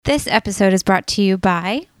This episode is brought to you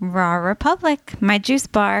by Raw Republic, my juice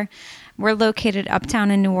bar. We're located uptown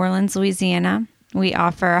in New Orleans, Louisiana. We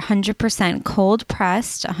offer 100% cold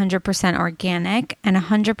pressed, 100% organic, and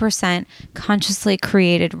 100% consciously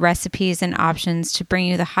created recipes and options to bring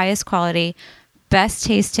you the highest quality, best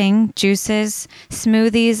tasting juices,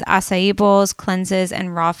 smoothies, acai bowls, cleanses,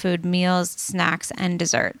 and raw food meals, snacks, and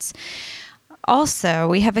desserts. Also,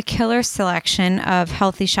 we have a killer selection of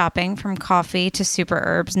healthy shopping from coffee to super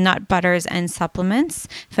herbs, nut butters, and supplements,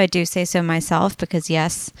 if I do say so myself, because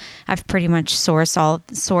yes, I've pretty much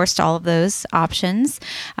sourced all of those options.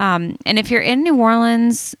 And if you're in New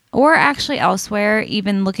Orleans or actually elsewhere,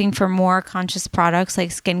 even looking for more conscious products like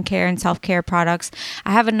skincare and self-care products,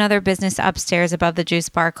 I have another business upstairs above the juice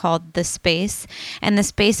bar called The Space. And The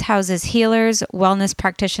Space houses healers, wellness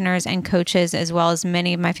practitioners, and coaches, as well as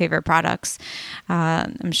many of my favorite products.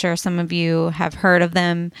 I'm sure some of you have heard of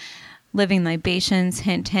them. Living Libations,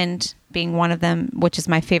 hint, hint, being one of them, which is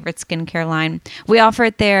my favorite skincare line. We offer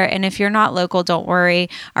it there, and if you're not local, don't worry.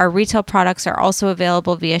 Our retail products are also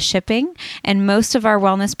available via shipping, and most of our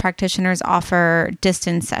wellness practitioners offer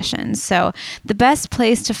distance sessions. So the best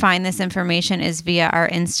place to find this information is via our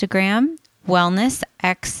Instagram, Wellness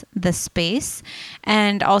X The Space,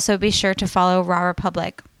 and also be sure to follow Raw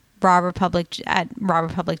Republic at Raw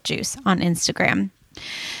Republic Juice on Instagram.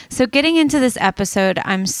 So getting into this episode,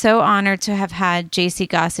 I'm so honored to have had JC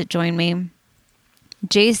Gossett join me.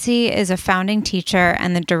 JC is a founding teacher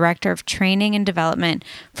and the director of training and development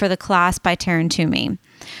for the Class by Taryn Toomey.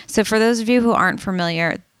 So for those of you who aren't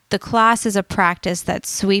familiar, the class is a practice that's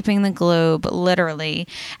sweeping the globe, literally,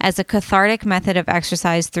 as a cathartic method of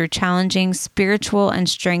exercise through challenging spiritual and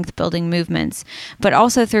strength-building movements, but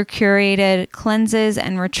also through curated cleanses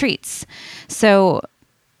and retreats. So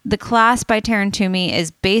the Class by Taryn Toomey is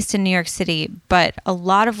based in New York City, but a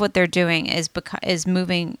lot of what they're doing is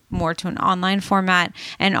moving more to an online format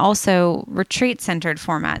and also retreat-centered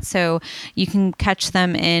format. So you can catch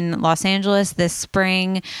them in Los Angeles this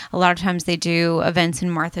spring. A lot of times they do events in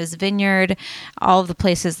Martha's Vineyard. All of the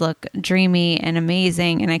places look dreamy and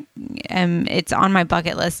amazing, and it's on my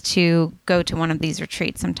bucket list to go to one of these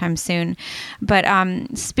retreats sometime soon. But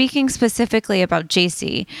speaking specifically about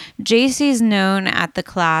JC is known at the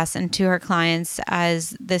class and to her clients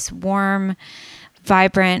as this warm,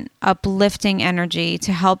 vibrant, uplifting energy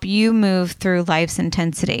to help you move through life's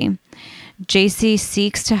intensity. JC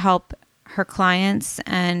seeks to help her clients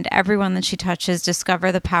and everyone that she touches discover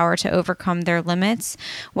the power to overcome their limits,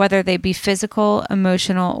 whether they be physical,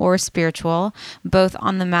 emotional, or spiritual, both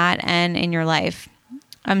on the mat and in your life.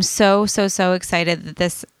 I'm so excited that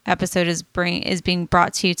this episode is being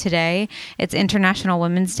brought to you today. It's International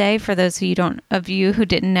Women's Day, for those of you who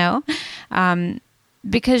didn't know,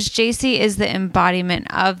 because JC is the embodiment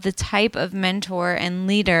of the type of mentor and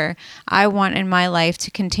leader I want in my life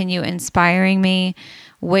to continue inspiring me,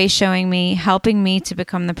 way showing me, helping me to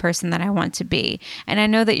become the person that I want to be. And I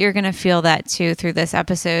know that you're going to feel that too through this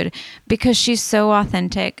episode, because she's so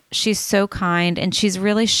authentic, she's so kind, and she's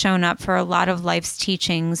really shown up for a lot of life's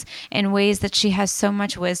teachings in ways that she has so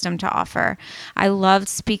much wisdom to offer. I loved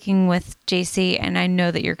speaking with JC, and I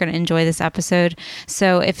know that you're going to enjoy this episode.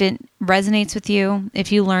 So if it resonates with you,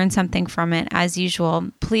 if you learn something from it, as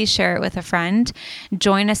usual, please share it with a friend.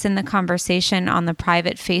 Join us in the conversation on the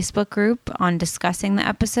private Facebook group on discussing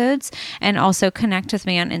the episodes, and also connect with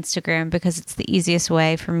me on Instagram, because it's the easiest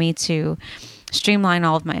way for me to streamline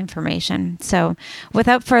all of my information. So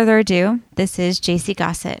without further ado, this is JC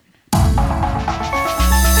Gossett.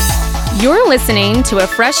 You're listening to a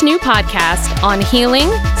fresh new podcast on healing,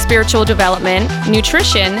 spiritual development,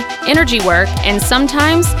 nutrition, energy work, and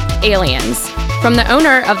sometimes aliens. From the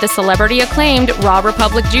owner of the celebrity-acclaimed Raw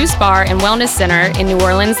Republic Juice Bar and Wellness Center in New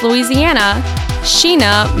Orleans, Louisiana,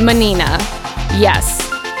 Sheena Manina. Yes,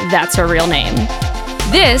 that's her real name.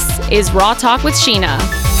 This is Raw Talk with Sheena.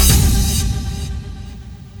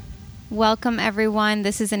 Welcome, everyone.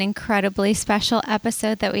 This is an incredibly special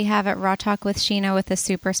episode that we have at Raw Talk with Sheena with a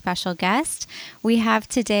super special guest. We have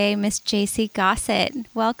today Miss JC Gossett.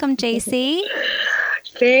 Welcome, JC.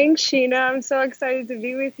 Thanks, Sheena. I'm so excited to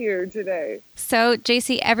be with you today. So,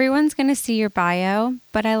 JC, everyone's going to see your bio,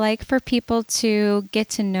 but I like for people to get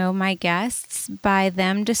to know my guests by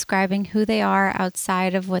them describing who they are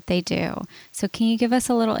outside of what they do. So, can you give us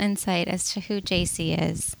a little insight as to who JC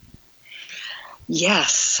is?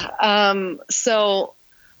 Yes. So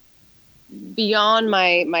beyond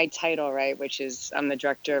my title, right, which is I'm the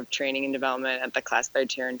director of training and development at the Class by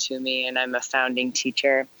Taryn Toomey, and I'm a founding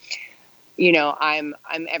teacher. You know, I'm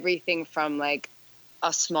everything from like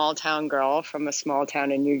a small town girl from a small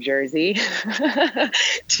town in New Jersey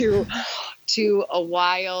to a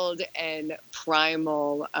wild and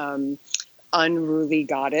primal, unruly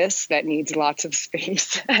goddess that needs lots of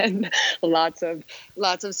space and lots of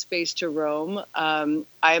space to roam. I'm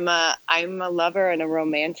a lover and a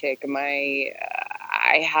romantic.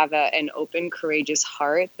 I have an open, courageous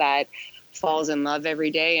heart that falls in love every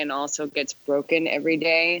day and also gets broken every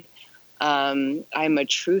day. I'm a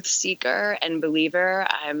truth seeker and believer.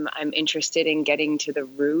 I'm interested in getting to the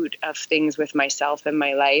root of things with myself and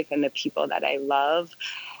my life and the people that I love.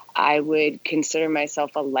 I would consider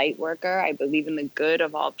myself a light worker. I believe in the good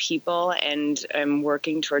of all people and am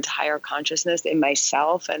working towards higher consciousness in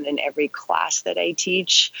myself and in every class that I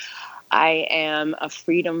teach. I am a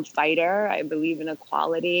freedom fighter. I believe in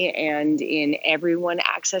equality and in everyone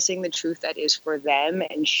accessing the truth that is for them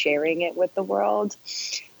and sharing it with the world.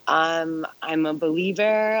 I'm a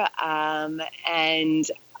believer, and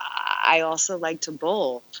I also like to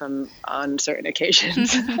bowl on certain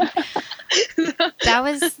occasions. That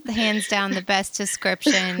was hands down the best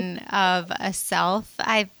description of a self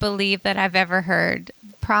I believe that I've ever heard.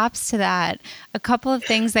 Props to that. A couple of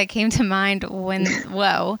things that came to mind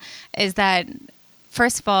is that,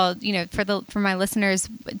 first of all, for my listeners,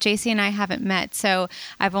 JC and I haven't met, so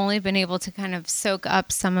I've only been able to kind of soak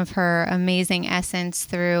up some of her amazing essence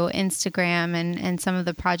through Instagram and some of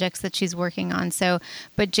the projects that she's working on.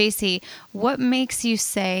 But JC, what makes you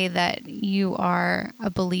say that you are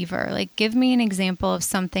a believer? Like, give me an example of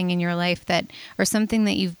something in your life or something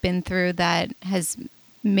that you've been through that has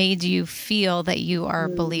made you feel that you are a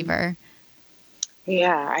believer.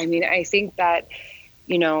 Yeah, I mean, I think that,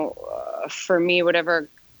 for me, whatever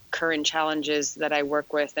current challenges that I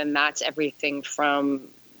work with, and that's everything from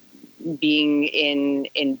being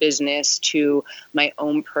in business to my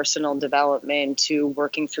own personal development to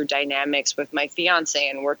working through dynamics with my fiance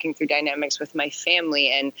and working through dynamics with my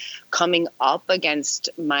family and coming up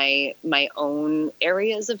against my own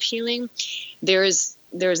areas of healing. There's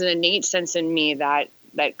an innate sense in me that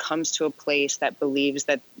comes to a place that believes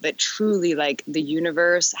that truly, like, the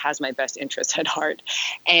universe has my best interest at heart,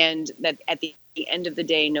 and that at the end of the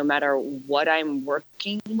day, no matter what I'm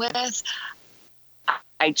working with,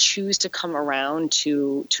 I choose to come around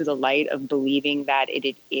to the light of believing that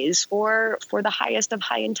it is for the highest of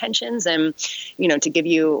high intentions. And, to give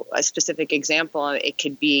you a specific example, it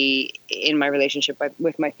could be in my relationship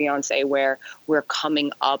with my fiance, where we're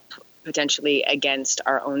coming up potentially against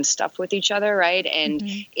our own stuff with each other, right? And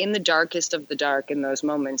in the darkest of the dark, in those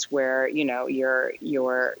moments where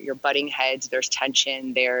you're butting heads, there's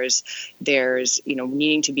tension, there's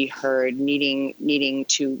needing to be heard, needing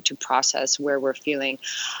to process where we're feeling.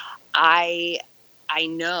 I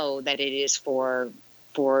know that it is for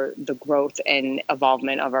the growth and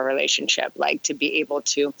evolvement of our relationship, like to be able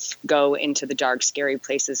to go into the dark, scary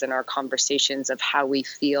places in our conversations of how we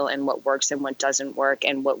feel and what works and what doesn't work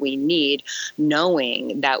and what we need,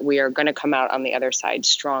 knowing that we are going to come out on the other side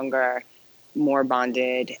stronger, more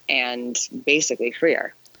bonded, and basically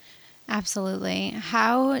freer. Absolutely.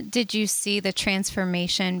 How did you see the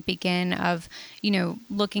transformation begin of,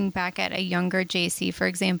 looking back at a younger JC, for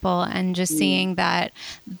example, and just seeing that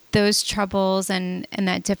those troubles and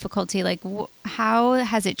that difficulty, like how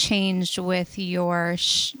has it changed with your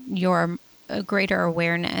greater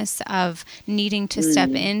awareness of needing to step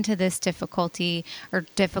into this difficulty or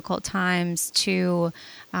difficult times to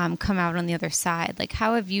come out on the other side? Like,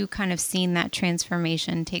 how have you kind of seen that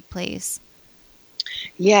transformation take place?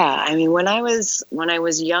 Yeah, I mean, when I was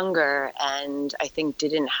younger, and I think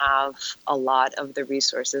didn't have a lot of the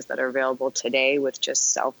resources that are available today with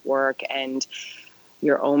just self-work and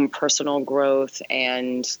your own personal growth,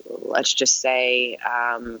 and let's just say,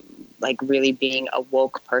 like really being a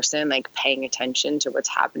woke person, like paying attention to what's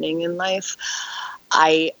happening in life,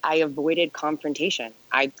 I avoided confrontation.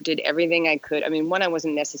 I did everything I could. I mean, one, I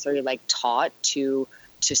wasn't necessarily like taught to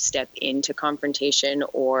step into confrontation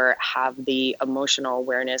or have the emotional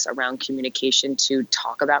awareness around communication to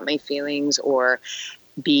talk about my feelings or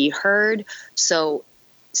be heard. So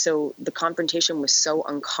the confrontation was so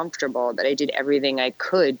uncomfortable that I did everything I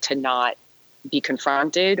could to not be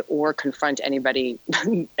confronted or confront anybody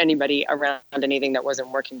around anything that wasn't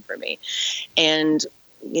working for me. And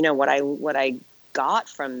what I got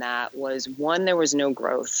from that was, one, there was no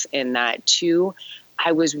growth in that. Two,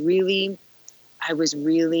 I was really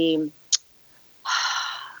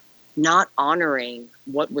not honoring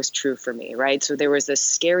what was true for me, right? So there was this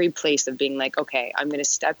scary place of being like, okay, I'm going to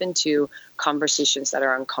step into conversations that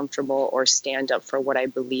are uncomfortable or stand up for what I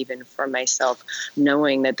believe in for myself,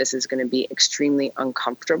 knowing that this is going to be extremely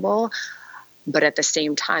uncomfortable. But at the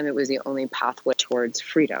same time, it was the only pathway towards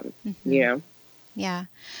freedom, you know? Yeah.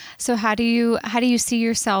 So how do you see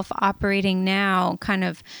yourself operating now, kind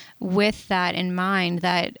of with that in mind,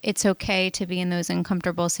 that it's okay to be in those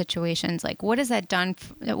uncomfortable situations? Like, what has that done?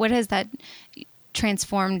 What has that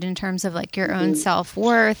transformed in terms of like your own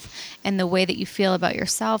self-worth and the way that you feel about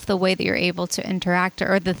yourself, the way that you're able to interact,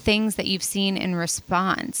 or the things that you've seen in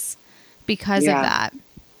response because of that?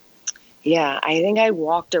 Yeah. I think I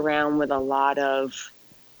walked around with a lot of,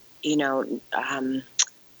 you know,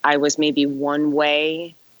 I was maybe one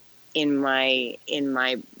way in my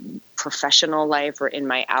professional life or in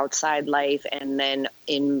my outside life, and then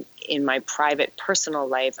in my private personal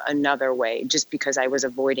life another way, just because I was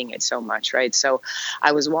avoiding it so much, right? So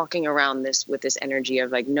I was walking around with this energy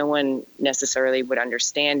of like, no one necessarily would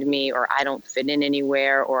understand me, or I don't fit in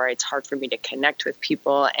anywhere, or it's hard for me to connect with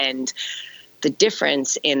people. And the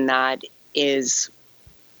difference in that is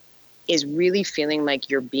really feeling like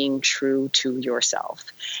you're being true to yourself.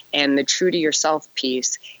 And the true to yourself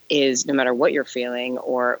piece is, no matter what you're feeling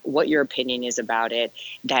or what your opinion is about it,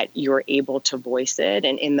 that you're able to voice it.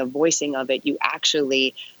 And in the voicing of it, you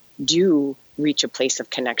actually do reach a place of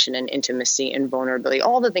connection and intimacy and vulnerability,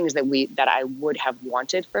 all the things that I would have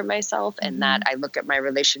wanted for myself. And that I look at my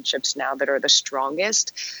relationships now that are the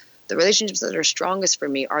strongest. The relationships that are strongest for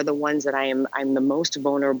me are the ones that I'm the most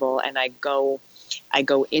vulnerable, and I go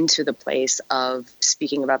into the place of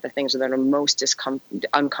speaking about the things that are most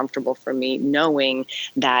uncomfortable for me, knowing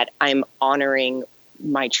that I'm honoring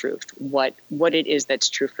my truth, what it is that's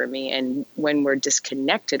true for me. And when we're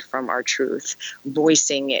disconnected from our truth,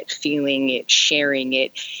 voicing it, feeling it, sharing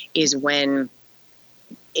it is when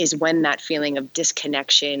that feeling of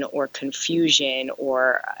disconnection or confusion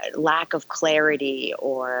or lack of clarity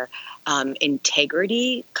or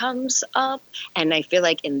integrity comes up. And I feel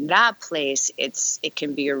like in that place, it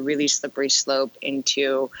can be a really slippery slope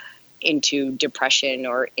into depression,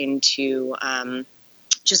 or into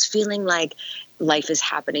just feeling like life is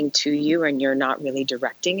happening to you and you're not really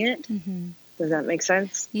directing it. Does that make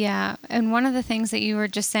sense? Yeah. And one of the things that you were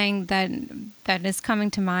just saying that is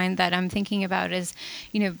coming to mind that I'm thinking about is,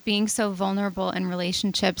 you know, being so vulnerable in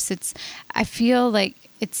relationships. I feel like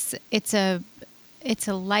it's a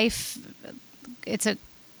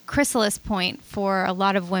chrysalis point for a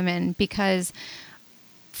lot of women, because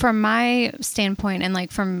from my standpoint and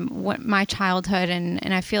like from what my childhood,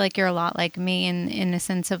 and I feel like you're a lot like me in a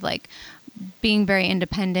sense of like being very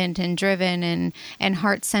independent and driven and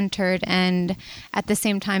heart-centered, and at the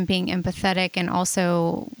same time being empathetic, and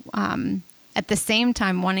also at the same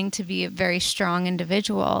time wanting to be a very strong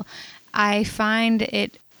individual. I find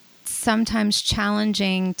it sometimes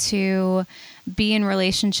challenging to be in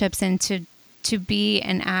relationships and to be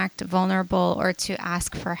and act vulnerable or to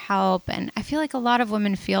ask for help. And I feel like a lot of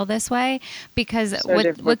women feel this way, because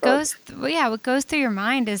what goes through your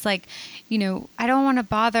mind is like, you know, I don't want to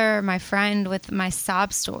bother my friend with my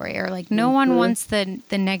sob story, or like no one wants the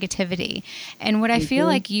negativity. And what I feel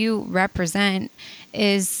like you represent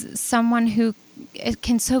is someone who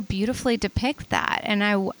can so beautifully depict that. And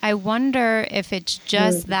I wonder if it's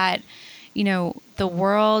just that, you know, the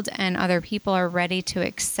world and other people are ready to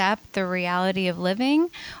accept the reality of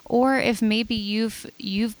living, or if maybe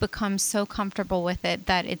you've become so comfortable with it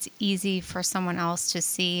that it's easy for someone else to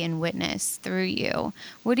see and witness through you.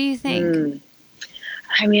 What do you think?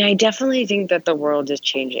 I mean, I definitely think that the world is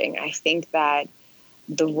changing. I think that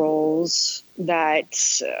the roles that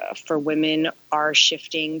for women are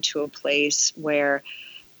shifting to a place where,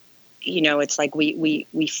 you know, it's like we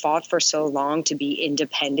fought for so long to be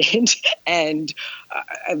independent, and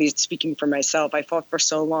at least speaking for myself, I fought for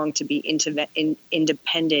so long to be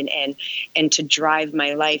independent and to drive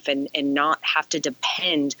my life and not have to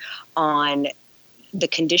depend on. The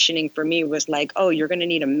conditioning for me was like, oh, you're going to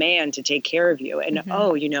need a man to take care of you. And,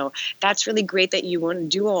 oh, you know, that's really great that you want to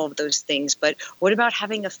do all of those things. But what about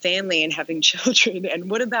having a family and having children? And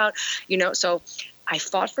what about, you know, so I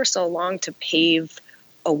fought for so long to pave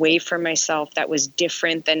a way for myself that was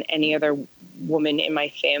different than any other woman in my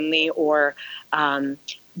family, or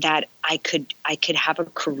that I could have a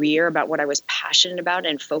career about what I was passionate about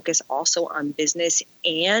and focus also on business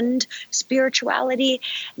and spirituality,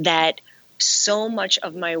 that so much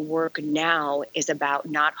of my work now is about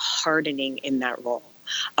not hardening in that role,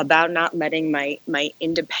 about not letting my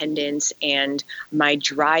independence and my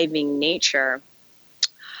driving nature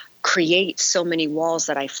create so many walls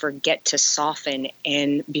that I forget to soften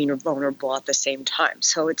and being vulnerable at the same time.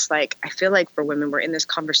 So it's like, I feel like for women, we're in this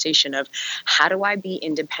conversation of how do I be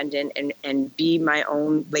independent and be my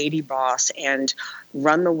own lady boss and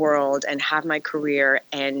run the world and have my career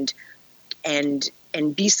and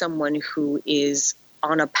and be someone who is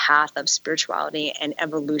on a path of spirituality and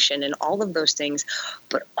evolution and all of those things,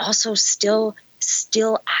 but also still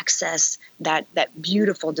access that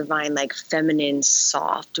beautiful, divine, like feminine,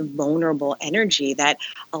 soft, vulnerable energy that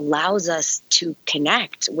allows us to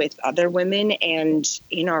connect with other women and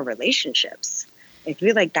in our relationships. I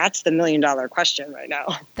feel like that's the $1 million question right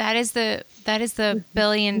now. That is the $1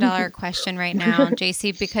 billion question right now,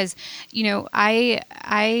 JC, because, you know, I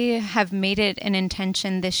have made it an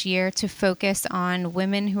intention this year to focus on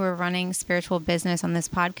women who are running spiritual business on this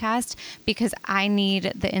podcast, because I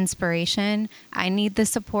need the inspiration. I need the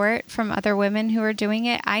support from other women who are doing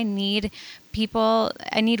it. I need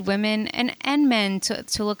women and men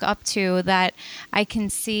to look up to that I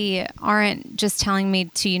can see aren't just telling me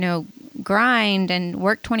to, you know, grind and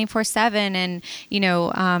work 24/7 and, you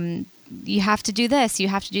know, you have to do this, you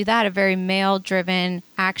have to do that, a very male-driven,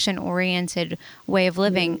 action-oriented way of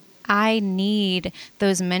living. Mm-hmm. I need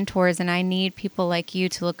those mentors, and I need people like you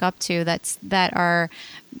to look up to that are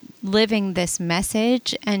living this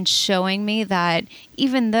message and showing me that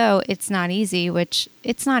even though it's not easy, which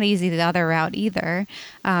it's not easy the other route either,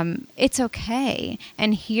 it's okay.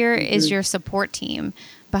 And here is your support team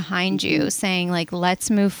behind you saying, like, let's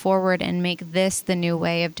move forward and make this the new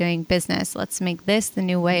way of doing business. Let's make this the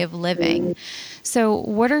new way of living. So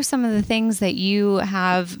what are some of the things that you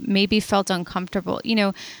have maybe felt uncomfortable? You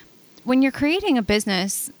know, when you're creating a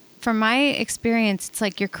business, from my experience, it's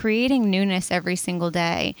like you're creating newness every single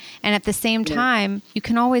day. And at the same time, you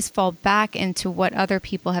can always fall back into what other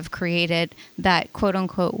people have created that quote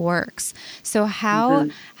unquote works. So how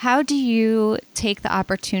do you take the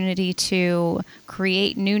opportunity to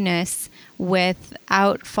create newness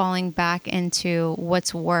without falling back into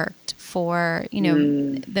what's worked for, you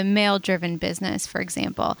know, the male-driven business, for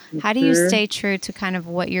example? How do you stay true to kind of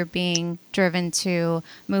what you're being driven to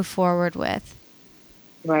move forward with?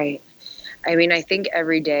 Right. I mean, I think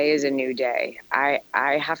every day is a new day. I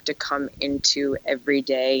have to come into every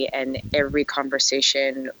day and every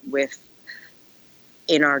conversation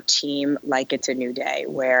in our team like it's a new day,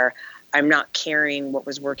 where I'm not carrying what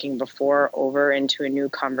was working before over into a new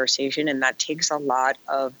conversation. And that takes a lot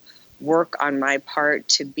of work on my part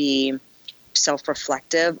to be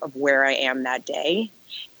self-reflective of where I am that day,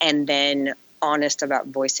 and then honest about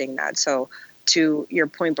voicing that. So to your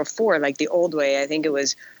point before, like the old way, I think it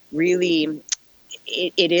was really,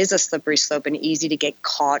 it is a slippery slope and easy to get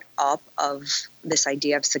caught up of this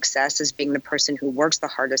idea of success as being the person who works the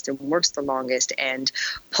hardest and works the longest and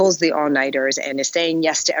pulls the all-nighters and is saying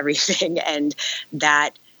yes to everything. And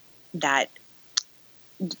that I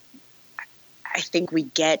think we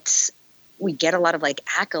get a lot of like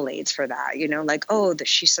accolades for that, you know, like, oh,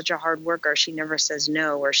 she's such a hard worker, she never says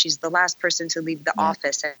no, or she's the last person to leave the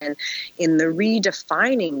office. And in the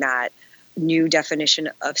redefining that new definition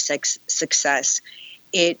of success,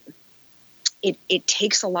 it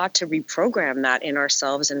takes a lot to reprogram that in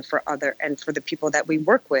ourselves and for the people that we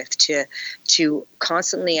work with to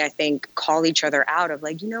constantly, I think, call each other out of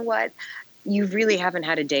like, you know what, you really haven't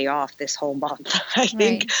had a day off this whole month. I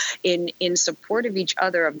think in support of each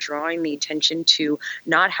other, of drawing the attention to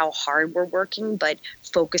not how hard we're working, but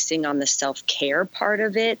focusing on the self-care part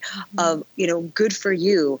of it, of, you know, good for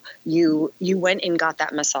you. You went and got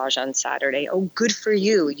that massage on Saturday. Oh, good for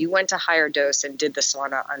you. You went to Higher Dose and did the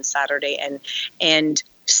sauna on Saturday, and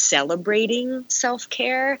celebrating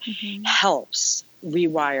self-care helps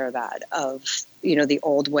rewire that of, you know, the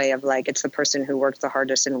old way of like, it's the person who works the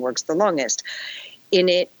hardest and works the longest. In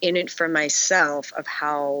it for myself, of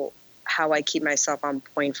how I keep myself on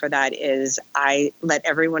point for that is I let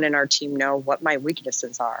everyone in our team know what my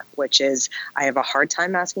weaknesses are, which is I have a hard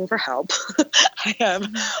time asking for help. I have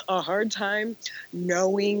a hard time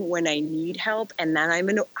knowing when I need help, and that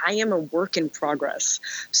I am a work in progress.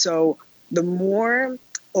 So the more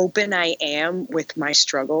open I am with my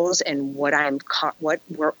struggles and what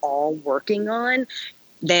we're all working on,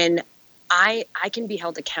 then I can be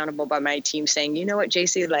held accountable by my team saying, you know what,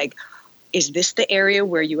 JC, like, is this the area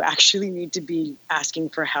where you actually need to be asking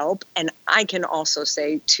for help? And I can also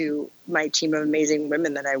say to my team of amazing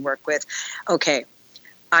women that I work with, okay,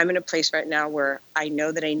 I'm in a place right now where I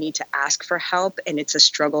know that I need to ask for help, and it's a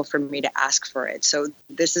struggle for me to ask for it. So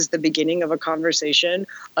this is the beginning of a conversation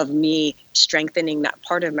of me strengthening that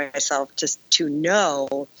part of myself just to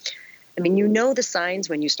know. I mean, you know the signs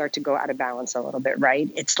when you start to go out of balance a little bit, right?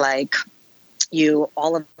 It's like you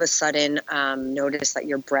all of a sudden notice that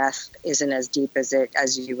your breath isn't as deep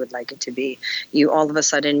as you would like it to be. You all of a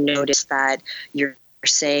sudden notice that you're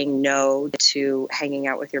saying no to hanging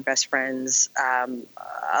out with your best friends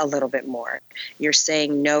a little bit more. You're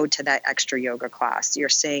saying no to that extra yoga class. You're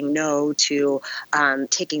saying no to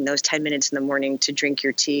taking those 10 minutes in the morning to drink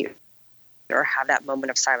your tea or have that moment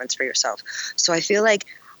of silence for yourself. So I feel like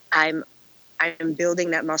I'm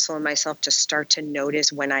building that muscle in myself to start to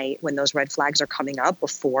notice when those red flags are coming up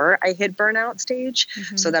before I hit burnout stage,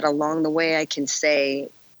 so that along the way I can say,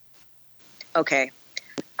 okay,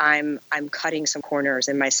 I'm cutting some corners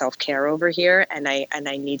in my self-care over here, and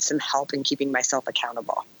I need some help in keeping myself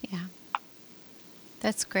accountable. Yeah.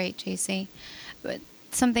 That's great, JC. But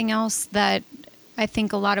something else that I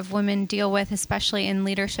think a lot of women deal with, especially in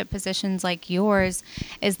leadership positions like yours,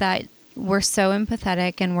 is that we're so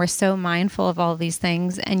empathetic and we're so mindful of all these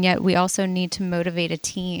things, and yet we also need to motivate a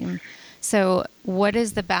team. So what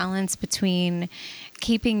is the balance between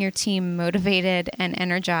keeping your team motivated and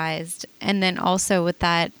energized, and then also with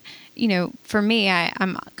that, for me,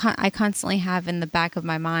 I constantly have in the back of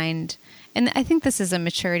my mind, and I think this is a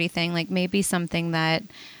maturity thing, like maybe something that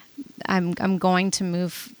I'm going to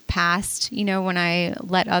move past, when I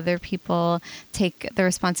let other people take the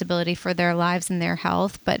responsibility for their lives and their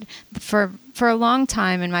health. But for a long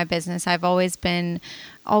time in my business, I've always been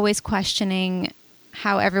questioning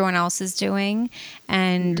how everyone else is doing,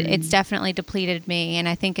 and it's definitely depleted me. And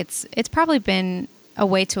I think it's probably been a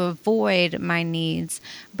way to avoid my needs,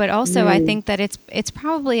 but also I think that it's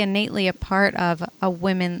probably innately a part of a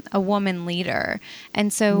woman leader.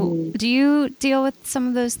 And so do you deal with some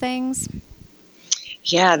of those things?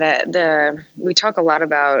 Yeah, we talk a lot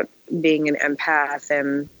about being an empath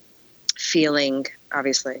and feeling,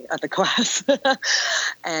 obviously, at the class.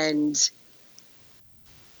 And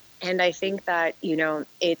I think that,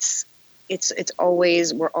 it's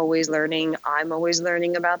always, we're always learning. I'm always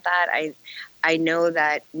learning about that. I know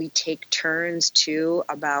that we take turns too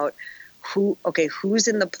about who's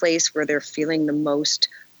in the place where they're feeling the most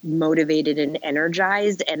motivated and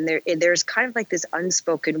energized. And there's kind of like this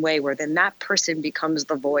unspoken way where then that person becomes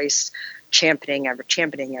the voice championing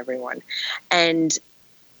everyone. And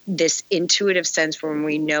this intuitive sense when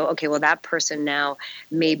we know, okay, well, that person now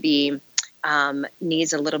maybe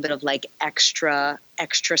needs a little bit of like extra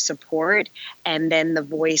support, and then the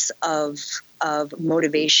voice of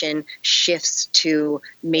motivation shifts to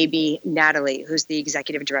maybe Natalie, who's the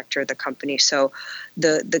executive director of the company. So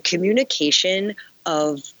the communication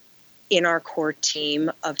in our core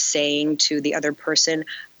team of saying to the other person,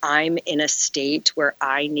 I'm in a state where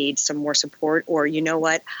I need some more support, or you know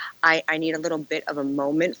what, I need a little bit of a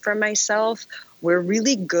moment for myself. We're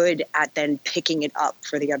really good at then picking it up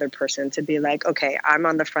for the other person to be like, okay, I'm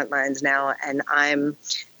on the front lines now, and I'm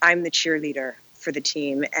the cheerleader for the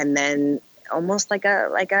team. And then almost like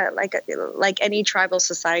any tribal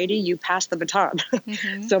society, you pass the baton.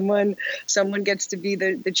 Someone gets to be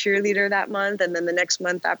the cheerleader that month, and then the next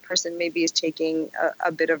month that person maybe is taking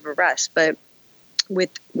a bit of a rest. But with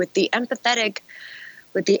the empathic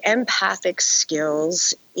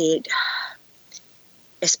skills,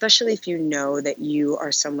 especially if you know that you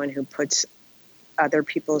are someone who puts other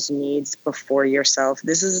people's needs before yourself,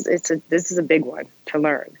 this is a big one to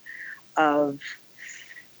learn. Am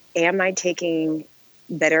I taking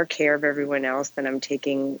better care of everyone else than I'm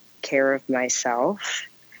taking care of myself?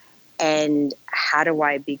 And how do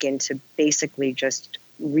I begin to basically just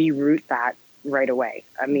reroute that right away,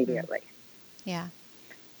 immediately? Yeah,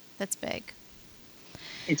 that's big.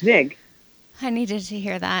 It's big. I needed to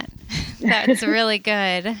hear that. That's really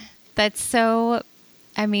good. That's so,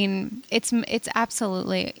 it's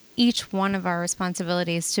absolutely each one of our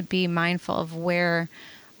responsibilities to be mindful of where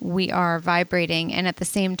we are vibrating, and at the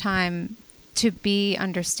same time to be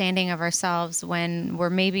understanding of ourselves when we're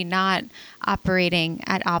maybe not operating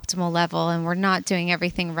at optimal level and we're not doing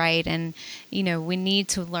everything right. And, we need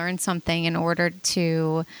to learn something in order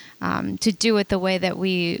to do it the way that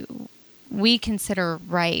we consider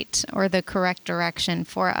right, or the correct direction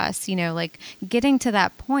for us. Like getting to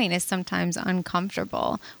that point is sometimes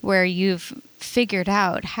uncomfortable, where you've figured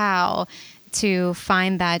out how to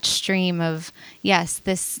find that stream of, yes,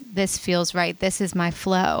 this feels right, this is my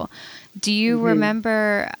flow. Do you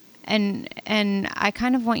remember, and I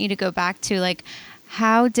kind of want you to go back to, like,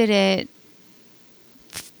 how did it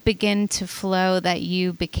begin to flow that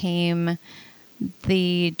you became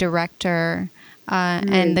the director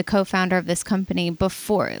and the co-founder of this company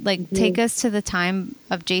before? Like, take us to the time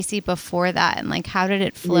of JC before that, and like, how did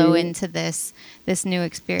it flow into this new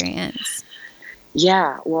experience?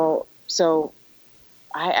 Yeah, well, so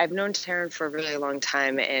I've known Taryn for a really long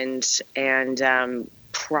time, and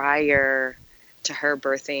prior to her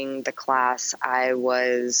birthing the class, I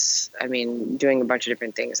was, doing a bunch of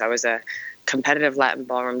different things. I was a competitive Latin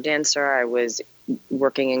ballroom dancer. I was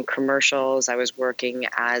working in commercials. I was working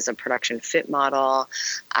as a production fit model.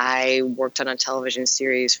 I worked on a television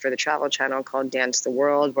series for the Travel Channel called Dance the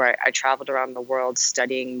World, where I traveled around the world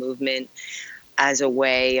studying movement as a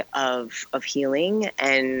way of healing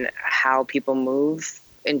and how people move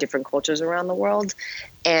in different cultures around the world.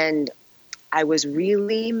 And I was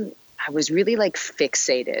really like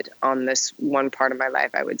fixated on this one part of my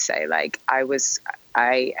life, I would say. Like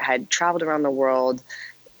I had traveled around the world,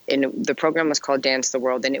 and the program was called Dance the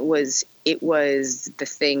World. And it was the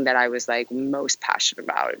thing that I was like most passionate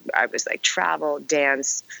about. I was like travel,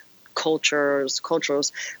 dance, cultures,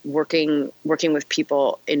 working with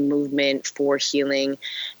people in movement for healing.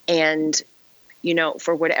 And, you know,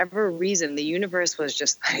 for whatever reason, the universe was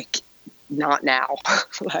just like, not now.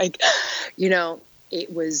 Like, you know,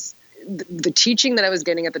 it was the teaching that I was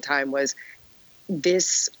getting at the time was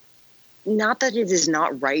this, not that it is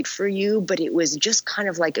not right for you, but it was just kind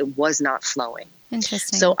of like it was not flowing.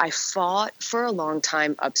 Interesting. So I fought for a long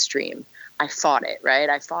time upstream. I fought it, right?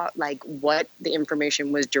 I fought like what the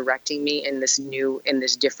information was directing me in this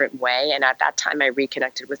different way. And at that time I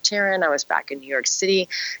reconnected with Taryn. I was back in New York City.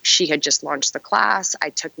 She had just launched the class. I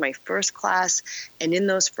took my first class. And in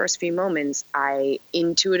those first few moments, I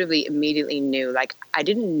intuitively immediately knew, like, I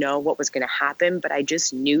didn't know what was going to happen, but I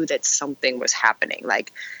just knew that something was happening.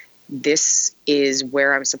 Like, this is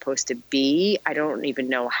where I'm supposed to be. I don't even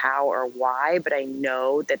know how or why, but I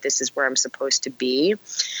know that this is where I'm supposed to be.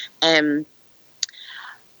 And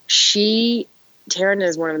Taryn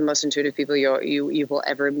is one of the most intuitive people you will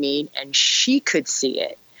ever meet, and she could see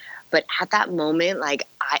it. But at that moment, like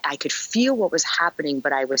I could feel what was happening,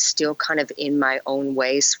 but I was still kind of in my own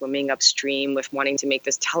way, swimming upstream with wanting to make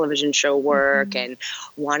this television show work and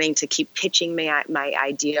wanting to keep pitching my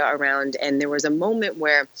idea around. And there was a moment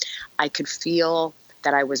where I could feel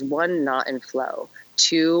that I was, 1, not in flow,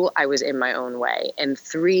 2, I was in my own way, and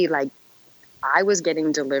 3, like I was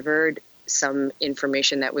getting delivered some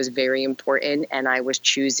information that was very important, and I was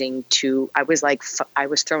choosing to, I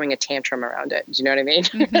was throwing a tantrum around it. Do you know what I mean?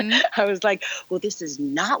 Mm-hmm. I was like, well, this is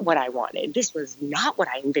not what I wanted. This was not what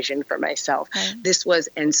I envisioned for myself. Right.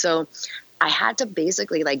 And so I had to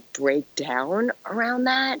basically like break down around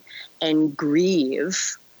that and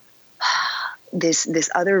grieve this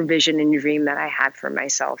other vision and dream that I had for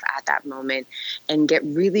myself at that moment, and get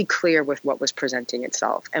really clear with what was presenting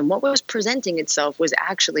itself. And what was presenting itself was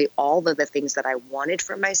actually all of the things that I wanted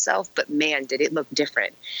for myself, but man, did it look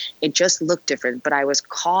different. It just looked different, but I was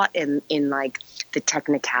caught in like the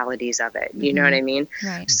technicalities of it. You know what I mean?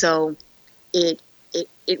 Right. So it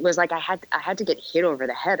was like I had to get hit over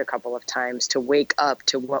the head a couple of times to wake up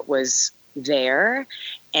to what was there.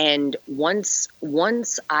 And once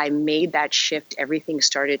I made that shift, everything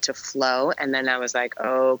started to flow. And then I was like,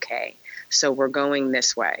 okay, so we're going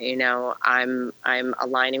this way. You know, I'm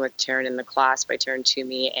aligning with Taryn in the class by Taryn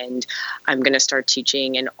Toomey, and I'm going to start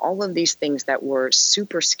teaching, and all of these things that were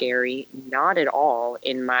super scary, not at all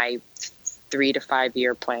in my 3 to 5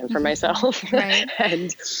 year plan for myself. Right.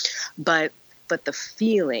 But the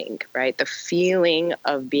feeling, right? The feeling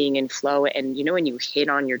of being in flow. And you know, when you hit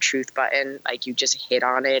on your truth button, like you just hit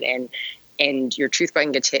on it, and your truth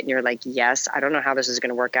button gets hit and you're like, yes, I don't know how this is going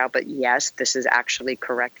to work out, but yes, this is actually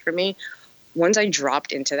correct for me. Once I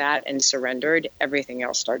dropped into that and surrendered, everything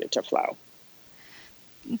else started to flow.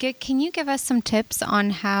 Can you give us some tips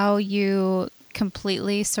on how you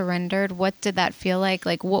completely surrendered? What did that feel like?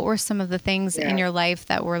 Like, what were some of the things in your life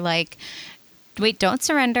that were like, wait, don't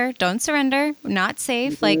surrender, not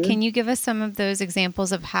safe? Mm-hmm. Like, can you give us some of those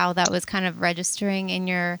examples of how that was kind of registering in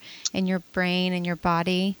your brain and your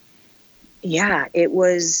body? Yeah, it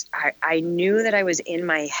was, I knew that I was in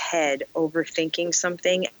my head overthinking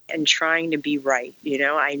something and trying to be right. You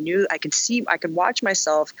know, I could watch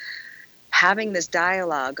myself having this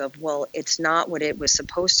dialogue of, well, it's not what it was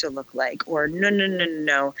supposed to look like, or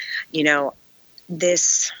no, you know,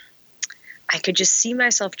 I could just see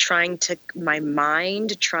myself trying to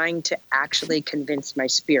actually convince my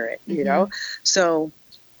spirit, you know? So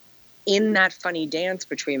in that funny dance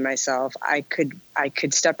between myself, I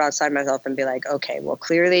could step outside myself and be like, okay, well,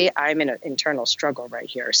 clearly I'm in an internal struggle right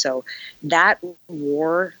here. So that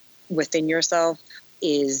war within yourself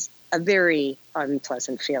is a very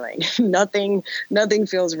unpleasant feeling. Nothing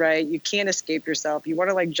feels right. You can't escape yourself. You want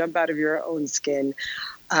to like jump out of your own skin.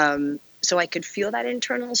 So I could feel that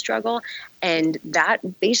internal struggle, and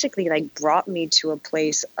that basically like brought me to a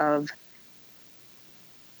place of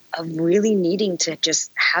really needing to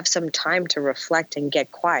just have some time to reflect and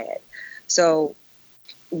get quiet. So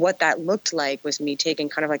what that looked like was me taking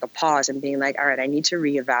kind of like a pause and being like, all right, I need to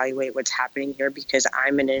reevaluate what's happening here because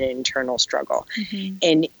I'm in an internal struggle.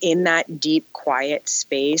 And in that deep, quiet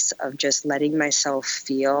space of just letting myself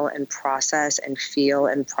feel and process and feel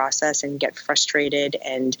and process and get frustrated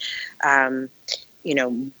and,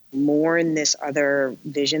 mourn this other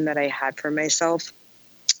vision that I had for myself,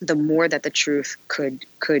 the more that the truth could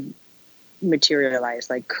materialize,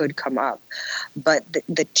 like could come up. But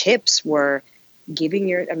the tips were I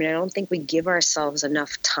don't think we give ourselves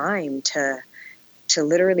enough time to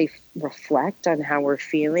literally reflect on how we're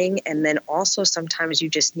feeling. And then also sometimes you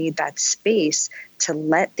just need that space to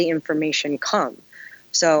let the information come.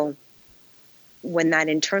 So when that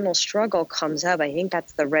internal struggle comes up, I think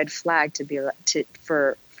that's the red flag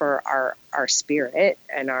for our spirit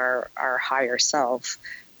and our higher self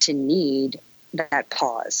to need that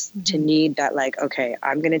pause, to need that, like, okay,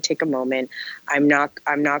 I'm going to take a moment. I'm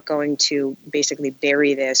not going to basically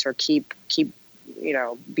bury this or keep,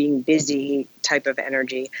 being busy type of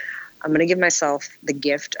energy. I'm going to give myself the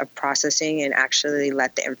gift of processing and actually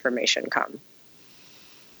let the information come.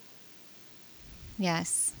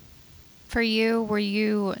 Yes. For you, were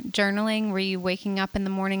you journaling? Were you waking up in the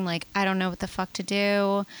morning like, I don't know what the fuck to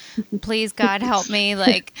do? Please, God, help me.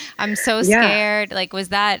 Like, I'm so scared. Like, was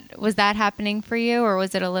that happening for you, or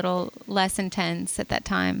was it a little less intense at that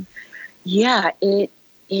time? Yeah,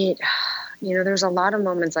 there's a lot of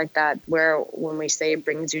moments like that where when we say it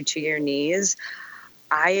brings you to your knees,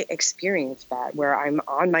 I experienced that where I'm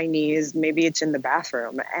on my knees, maybe it's in the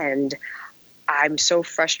bathroom, and I'm so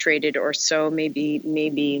frustrated, or so maybe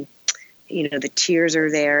the tears are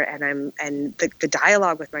there, and the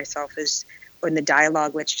dialogue with myself is, or in the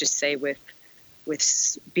dialogue, let's just say with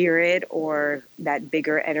spirit, or that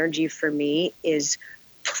bigger energy for me is,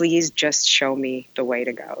 please just show me the way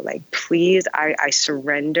to go. Like, please, I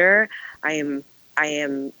surrender. I am,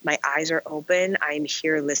 my eyes are open. I'm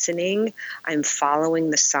here listening. I'm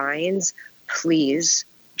following the signs. Please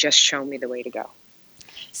just show me the way to go.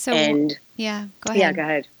 So, go ahead. Yeah, go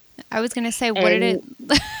ahead. I was going to say, what did it...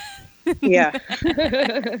 Yeah.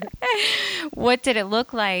 What did it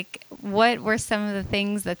look like? What were some of the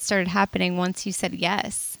things that started happening once you said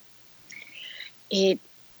yes? It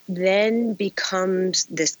then becomes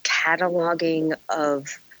this cataloging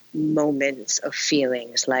of moments of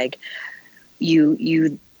feelings. Like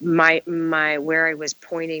my where I was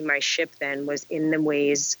pointing my ship then was in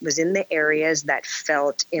the areas that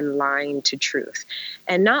felt in line to truth,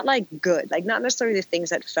 and not like good, like not necessarily the things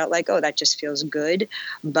that felt like, oh, that just feels good.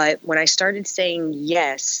 But when I started saying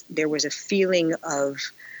yes, there was a feeling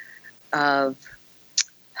of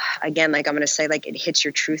again, like I'm going to say, like it hits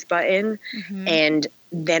your truth button. And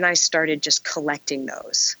then I started just collecting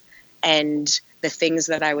those, and the things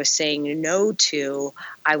that I was saying no to,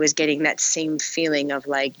 I was getting that same feeling of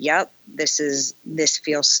like, yep, this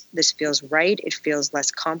feels right. It feels less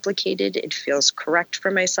complicated. It feels correct for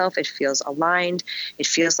myself. It feels aligned. It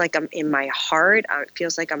feels like I'm in my heart. It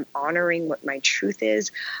feels like I'm honoring what my truth is.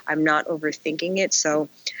 I'm not overthinking it. So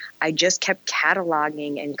I just kept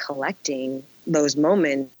cataloging and collecting those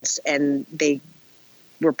moments, and they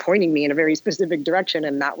were pointing me in a very specific direction.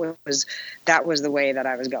 And that was the way that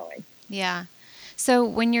I was going. Yeah. So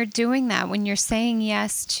when you're doing that, when you're saying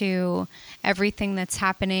yes to everything that's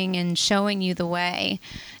happening and showing you the way,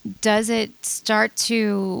 does it start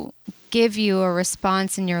to give you a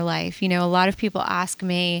response in your life? A lot of people ask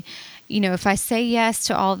me, if I say yes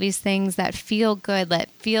to all these things that feel good,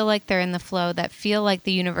 that feel like they're in the flow, that feel like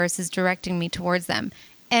the universe is directing me towards them,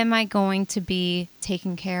 am I going to be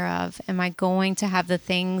taken care of? Am I going to have the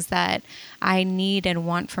things that I need and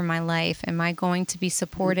want for my life? Am I going to be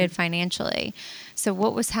supported financially? So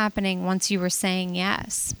what was happening once you were saying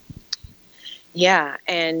yes? Yeah.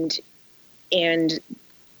 And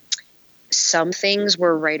some things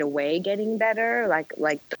were right away getting better,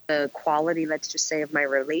 like the quality, let's just say, of my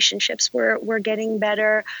relationships were getting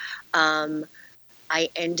better. I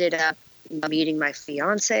ended up meeting my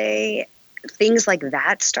fiance. Things like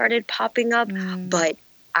that started popping up, but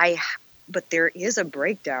there is a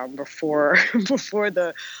breakdown before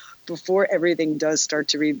everything does start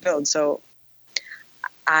to rebuild. So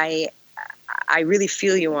I really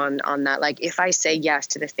feel you on that. Like, if I say yes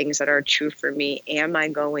to the things that are true for me,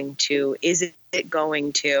 is it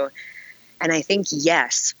going to? And I think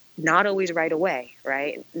yes, not always right away,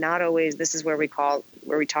 right? Not always. This is where we talk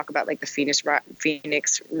about like the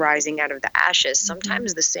phoenix rising out of the ashes.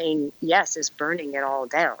 Sometimes the saying yes is burning it all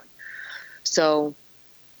down. So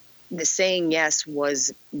the saying yes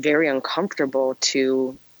was very uncomfortable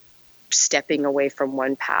to stepping away from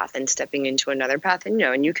one path and stepping into another path. And,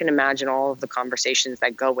 and you can imagine all of the conversations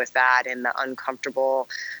that go with that and the uncomfortable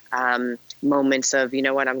moments of, I'm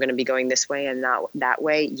going to be going this way and not that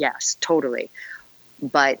way. Yes, totally.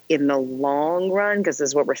 But in the long run, because this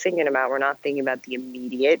is what we're thinking about, we're not thinking about the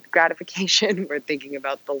immediate gratification. We're thinking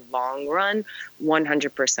about the long run,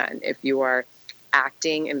 100%. If you are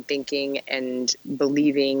acting and thinking and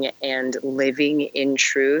believing and living in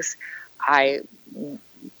truth, I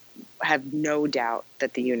have no doubt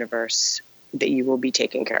that the universe, that you will be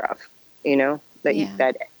taken care of,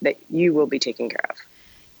 that you will be taken care of.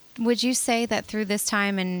 Would you say that through this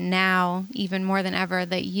time and now, even more than ever,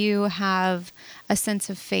 that you have a sense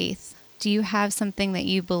of faith? Do you have something that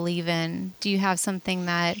you believe in? Do you have something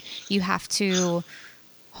that you have to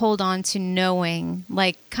hold on to, knowing,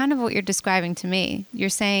 like kind of what you're describing to me? You're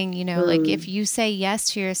saying, like if you say yes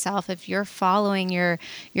to yourself, if you're following your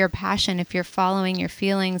passion, if you're following your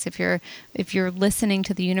feelings, if you're listening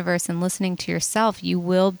to the universe and listening to yourself, you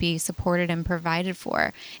will be supported and provided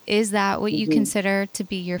for. Is that what you consider to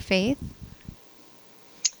be your faith?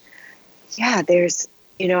 Yeah, there's,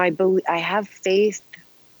 I have faith.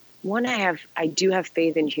 One, I do have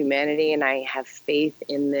faith in humanity, and I have faith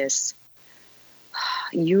in this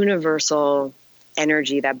universal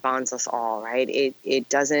energy that bonds us all, right? It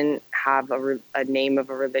doesn't have a name of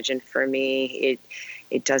a religion for me.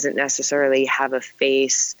 It doesn't necessarily have a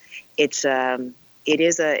face. It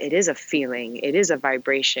is a feeling. It is a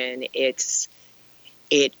vibration. It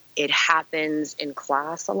happens in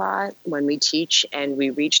class a lot when we teach, and we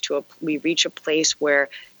reach a place where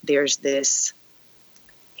there's this,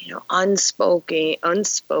 unspoken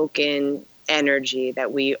energy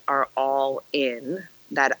that we are all in,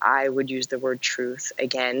 that I would use the word truth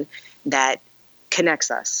again, that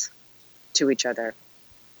connects us to each other.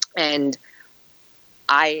 And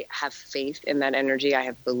I have faith in that energy. I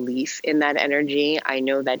have belief in that energy. I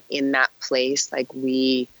know that in that place, like,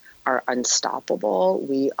 we are unstoppable.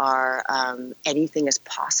 We are, anything is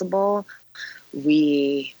possible.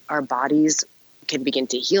 Our bodies can begin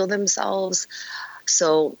to heal themselves.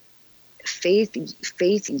 So faith,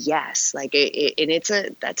 yes. Like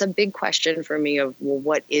that's a big question for me of, well,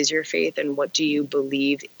 what is your faith and what do you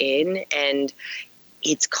believe in? And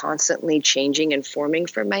it's constantly changing and forming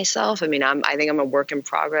for myself. I mean, I think I'm a work in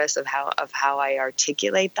progress of how I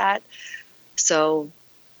articulate that. So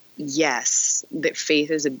yes, that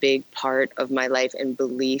faith is a big part of my life, and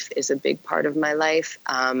belief is a big part of my life.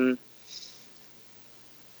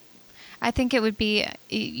 I think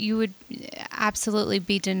you would absolutely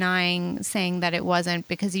be denying saying that it wasn't,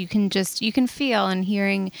 because you can feel, and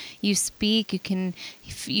hearing you speak, you can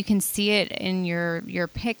see it in your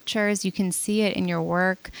pictures, you can see it in your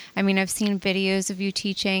work. I mean, I've seen videos of you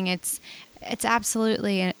teaching. It's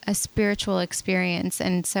absolutely a spiritual experience.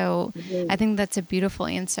 And so I think that's a beautiful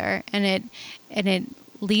answer. And it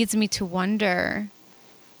leads me to wonder,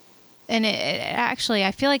 and it actually,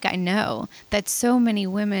 I feel like I know that so many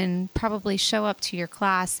women probably show up to your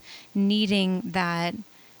class needing that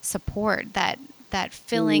support, that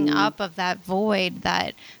filling up of that void,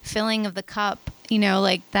 that filling of the cup,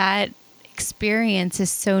 like that experience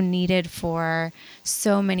is so needed for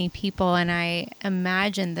so many people. And I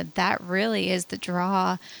imagine that really is the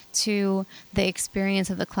draw to the experience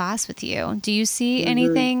of the class with you. Do you see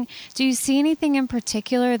anything in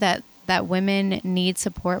particular that women need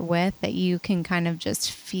support with, that you can kind of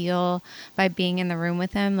just feel by being in the room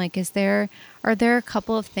with them? Like, are there a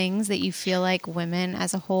couple of things that you feel like women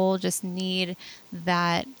as a whole just need,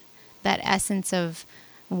 that essence of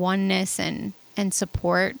oneness and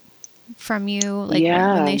support from you, like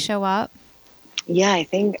when they show up? Yeah, I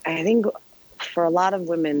think for a lot of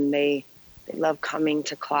women, they love coming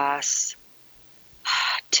to class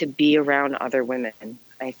to be around other women.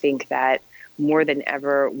 I think that more than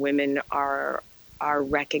ever, women are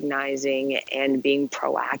recognizing and being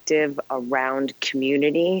proactive around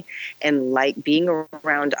community, and like being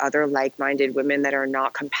around other like-minded women that are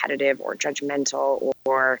not competitive or judgmental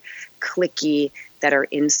or cliquey, that are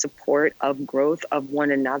in support of growth of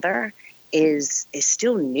one another is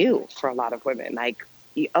still new for a lot of women. Like,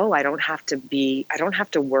 I don't have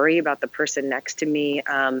to worry about the person next to me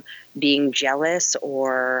being jealous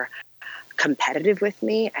or competitive with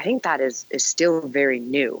me. I think that is still very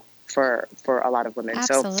new for a lot of women.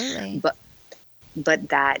 Absolutely. So, but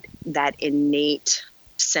that innate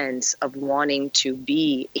sense of wanting to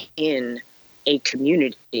be in a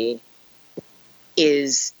community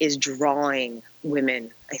is drawing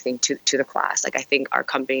women, I think, to the class. Like, I think our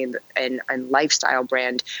company and lifestyle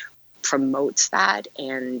brand promotes that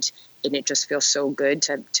and it just feels so good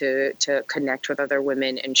to connect with other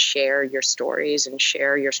women and share your stories and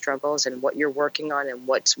share your struggles and what you're working on and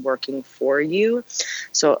what's working for you.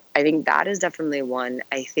 So I think that is definitely one.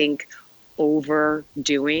 I think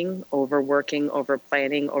overdoing, overworking, over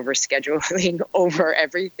planning, over scheduling, over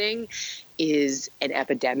everything is an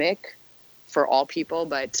epidemic for all people,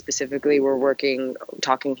 but specifically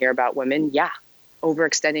talking here about women. Yeah.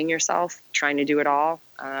 Overextending yourself, trying to do it all.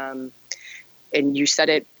 And you said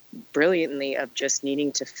it brilliantly, of just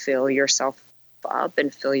needing to fill yourself up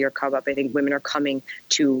and fill your cup up. I think women are coming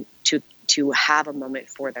to have a moment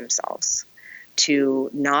for themselves, to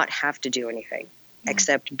not have to do anything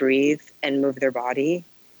except breathe and move their body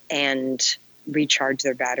and recharge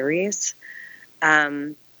their batteries.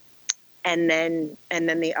 And then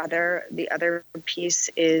the other piece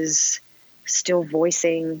is still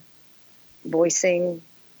voicing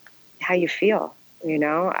how you feel.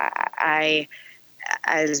 I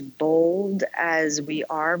as bold as we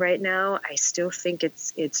are right now, I still think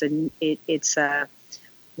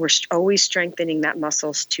we're always strengthening that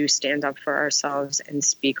muscles to stand up for ourselves and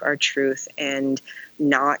speak our truth and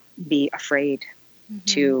not be afraid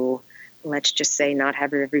to, let's just say, not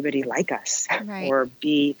have everybody like us, right, or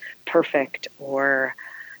be perfect or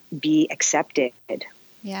be accepted.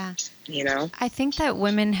 Yeah. I think that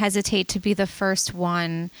women hesitate to be the first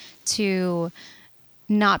one to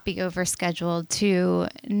not be overscheduled, to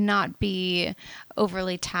not be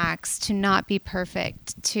overly taxed, to not be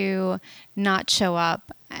perfect, to not show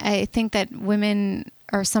up. I think that women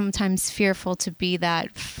are sometimes fearful to be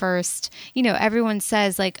that first. Everyone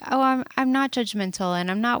says like, oh, I'm not judgmental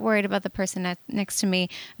and I'm not worried about the person next to me.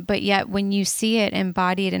 But yet when you see it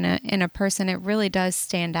embodied in a person, it really does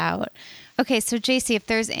stand out. Okay, so JC, if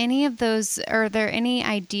there's any of those, are there any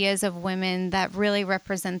ideas of women that really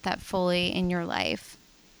represent that fully in your life?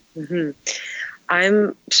 Mm-hmm.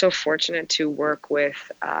 I'm so fortunate to work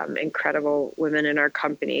with incredible women in our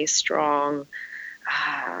company, strong,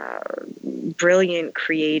 brilliant,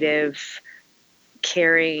 creative,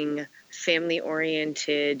 caring,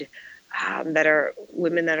 family-oriented, that are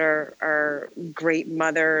women that are great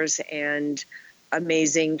mothers and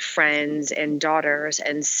amazing friends and daughters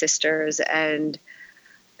and sisters, and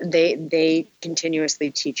they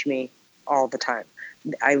continuously teach me all the time.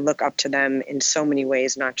 I look up to them in so many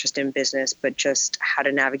ways, not just in business, but just how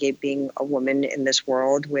to navigate being a woman in this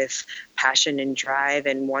world with passion and drive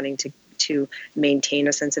and wanting to maintain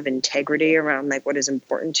a sense of integrity around like what is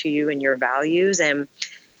important to you and your values.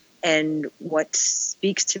 And what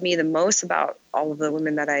speaks to me the most about all of the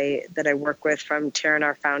women that I work with, from Taryn,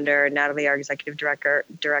 our founder, Natalie, our executive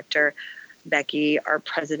director, Becky, our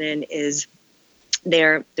president, is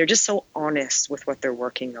they're just so honest with what they're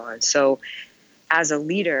working on. So as a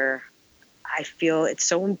leader, I feel it's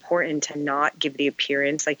so important to not give the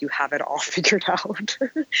appearance like you have it all figured out,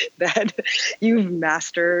 that you've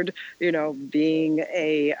mastered, being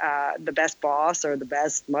the best boss or the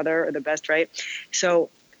best mother or the best, right? So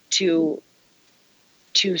to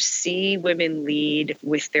see women lead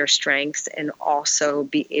with their strengths and also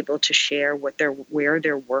be able to share where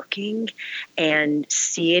they're working and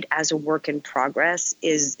see it as a work in progress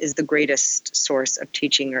is the greatest source of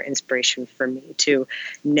teaching or inspiration for me. To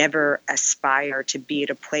never aspire to be at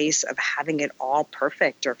a place of having it all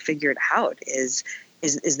perfect or figured out is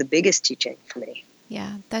the biggest teaching for me.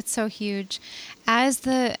 Yeah, that's so huge. As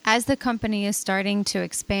the company is starting to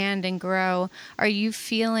expand and grow, are you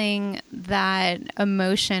feeling that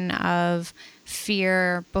emotion of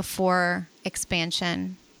fear before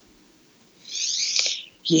expansion?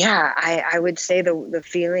 Yeah, I would say the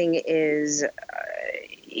feeling is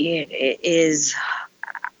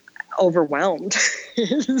overwhelmed.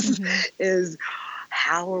 is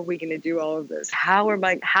how are we going to do all of this? How am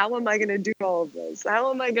I going to do all of this? How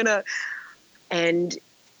am I going to? And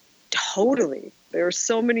totally, there are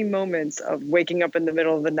so many moments of waking up in the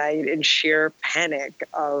middle of the night in sheer panic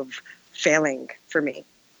of failing for me.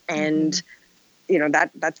 And,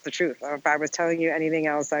 that's the truth. If I was telling you anything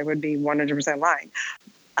else, I would be 100%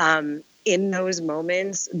 lying. In those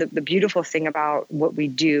moments, the beautiful thing about what we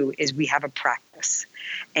do is we have a practice.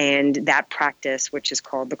 And that practice, which is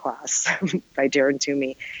called The Class by Darren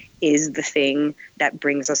Toomey, is the thing that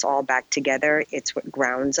brings us all back together. It's what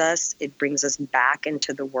grounds us. It brings us back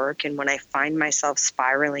into the work. And when I find myself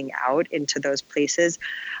spiraling out into those places,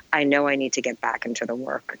 I know I need to get back into the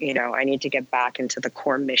work. I need to get back into the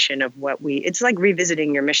core mission of it's like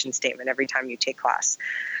revisiting your mission statement every time you take class.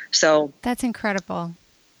 So that's incredible.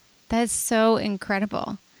 That's so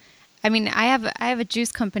incredible. I mean, I have a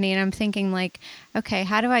juice company, and I'm thinking like, okay,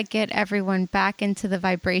 how do I get everyone back into the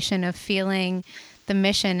vibration of feeling the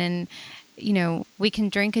mission? And we can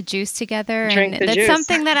drink a juice together. Drink and the that's juice.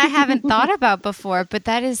 something that I haven't thought about before, but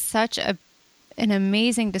that is such an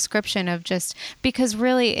amazing description of just, because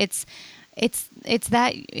really it's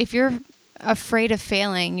that if you're afraid of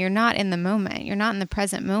failing, you're not in the moment. You're not in the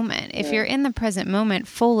present moment. If you're in the present moment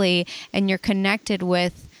fully and you're connected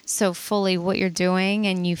with so fully what you're doing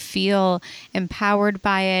and you feel empowered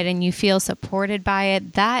by it and you feel supported by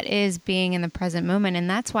it, that is being in the present moment. And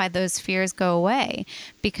that's why those fears go away,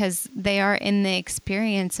 because they are in the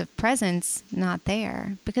experience of presence, not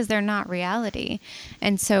there, because they're not reality.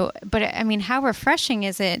 And so, but I mean, how refreshing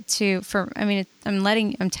is it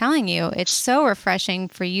I'm telling you, it's so refreshing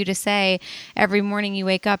for you to say every morning you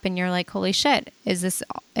wake up and you're like, holy shit,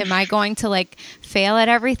 am I going to like fail at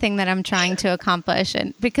everything that I'm trying to accomplish?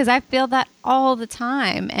 And because I feel that all the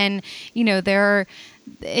time. And,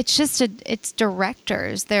 it's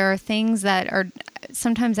directors. There are things that are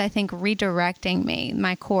sometimes I think redirecting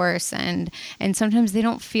my course, and sometimes they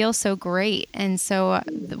don't feel so great. And so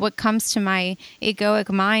what comes to my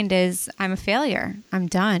egoic mind is I'm a failure. I'm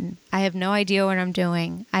done. I have no idea what I'm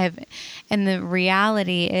doing. And the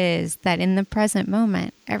reality is that in the present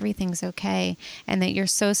moment, everything's okay. And that you're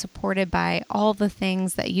so supported by all the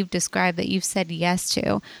things that you've described, that you've said yes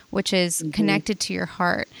to, which is connected to your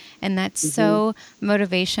heart. And that's so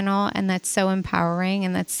motivational, and that's so empowering,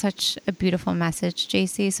 and that's such a beautiful message,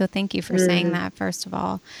 JC. So thank you for saying that, first of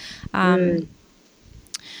all.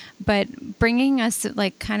 But bringing us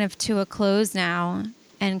like kind of to a close now,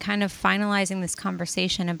 and kind of finalizing this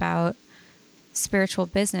conversation about spiritual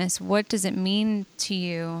business, what does it mean to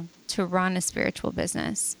you to run a spiritual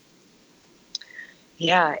business?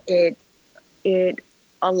 Yeah, a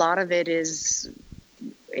lot of it is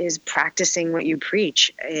practicing what you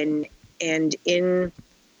preach, and in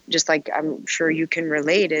just like I'm sure you can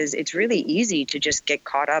relate, is it's really easy to just get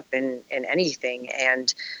caught up in anything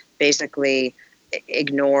and basically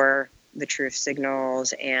ignore the truth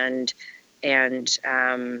signals and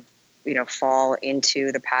fall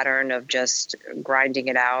into the pattern of just grinding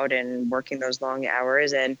it out and working those long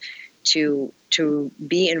hours. And to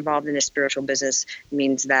be involved in a spiritual business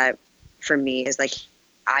means that, for me, is like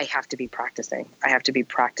I have to be practicing. I have to be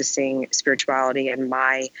practicing spirituality and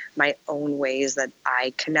my own ways that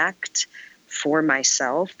I connect for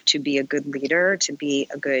myself, to be a good leader, to be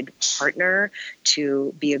a good partner,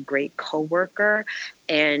 to be a great coworker.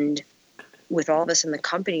 And with all this in the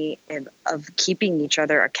company, of keeping each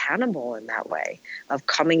other accountable in that way, of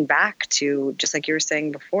coming back to, just like you were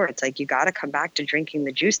saying before, it's like you got to come back to drinking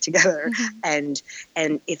the juice together. And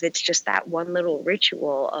if it's just that one little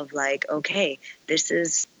ritual of like, okay, this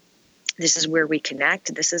is where we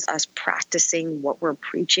connect. This is us practicing what we're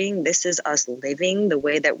preaching. This is us living the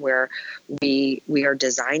way that we are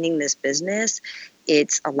designing this business.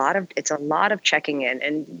 It's a lot of checking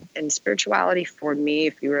in, and spirituality for me,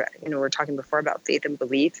 if you were, we're talking before about faith and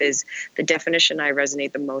belief, is the definition I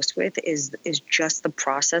resonate the most with is just the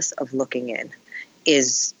process of looking in,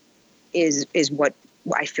 is what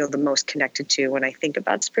I feel the most connected to when I think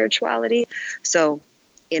about spirituality. So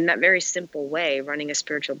in that very simple way, running a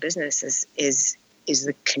spiritual business is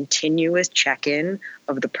the continuous check-in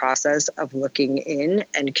of the process of looking in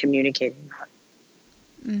and communicating that.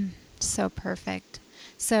 So perfect.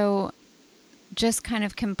 So just kind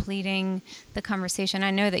of completing the conversation,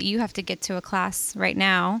 I know that you have to get to a class right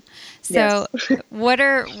now. So yes. What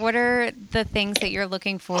are the things that you're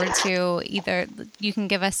looking forward to? Either you can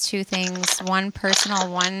give us two things, one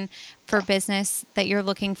personal, one for business, that you're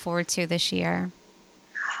looking forward to this year.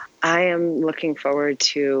 I am looking forward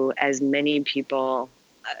to as many people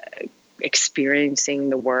experiencing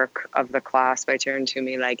the work of the class by Turn to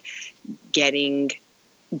Me, like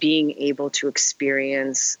being able to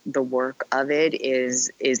experience the work of it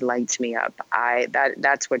is lights me up.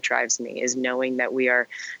 That's what drives me, is knowing that we are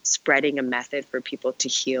spreading a method for people to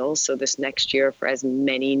heal. So this next year, for as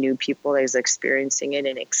many new people as experiencing it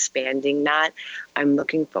and expanding that, I'm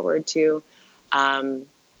looking forward to. I'm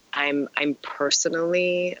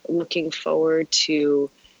personally looking forward to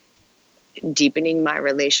deepening my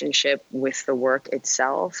relationship with the work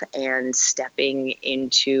itself and stepping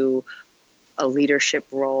into a leadership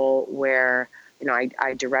role where, I'm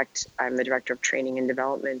the director of training and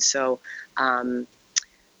development. So,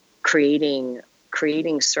 creating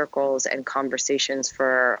circles and conversations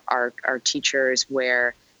for our teachers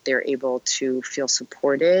where they're able to feel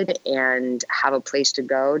supported and have a place to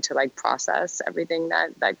go to like process everything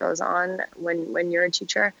that goes on when you're a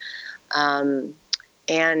teacher.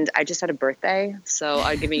 And I just had a birthday, so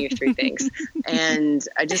I'll give you three things. And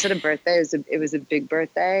I just had a birthday. It was a big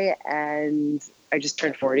birthday, and I just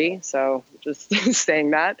turned 40, so just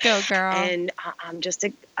saying that. Go, girl. And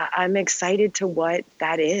I'm excited to what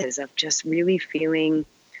that is, of just really feeling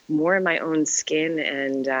more in my own skin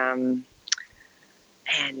and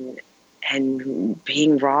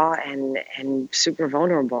being raw and super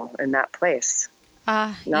vulnerable in that place.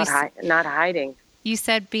 Not hiding. You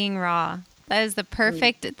said being raw. That is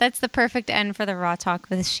that's the perfect end for the Raw Talk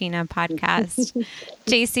with Sheena podcast.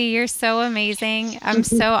 JC, you're so amazing. I'm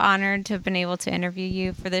so honored to have been able to interview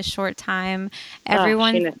you for this short time.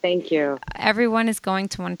 Sheena, thank you. Everyone is going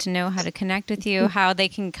to want to know how to connect with you, how they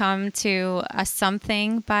can come to a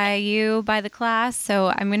something by the class.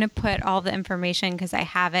 So I'm going to put all the information, because I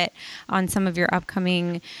have it on some of your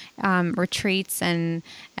upcoming retreats and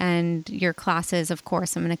your classes. Of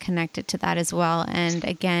course, I'm going to connect it to that as well. And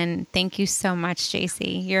again, thank you so much,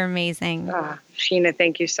 JC. You're amazing. Sheena,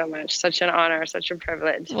 thank you so much. Such an honor, such a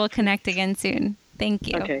privilege. We'll connect again soon. Thank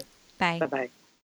you. Okay. Bye. Bye-bye.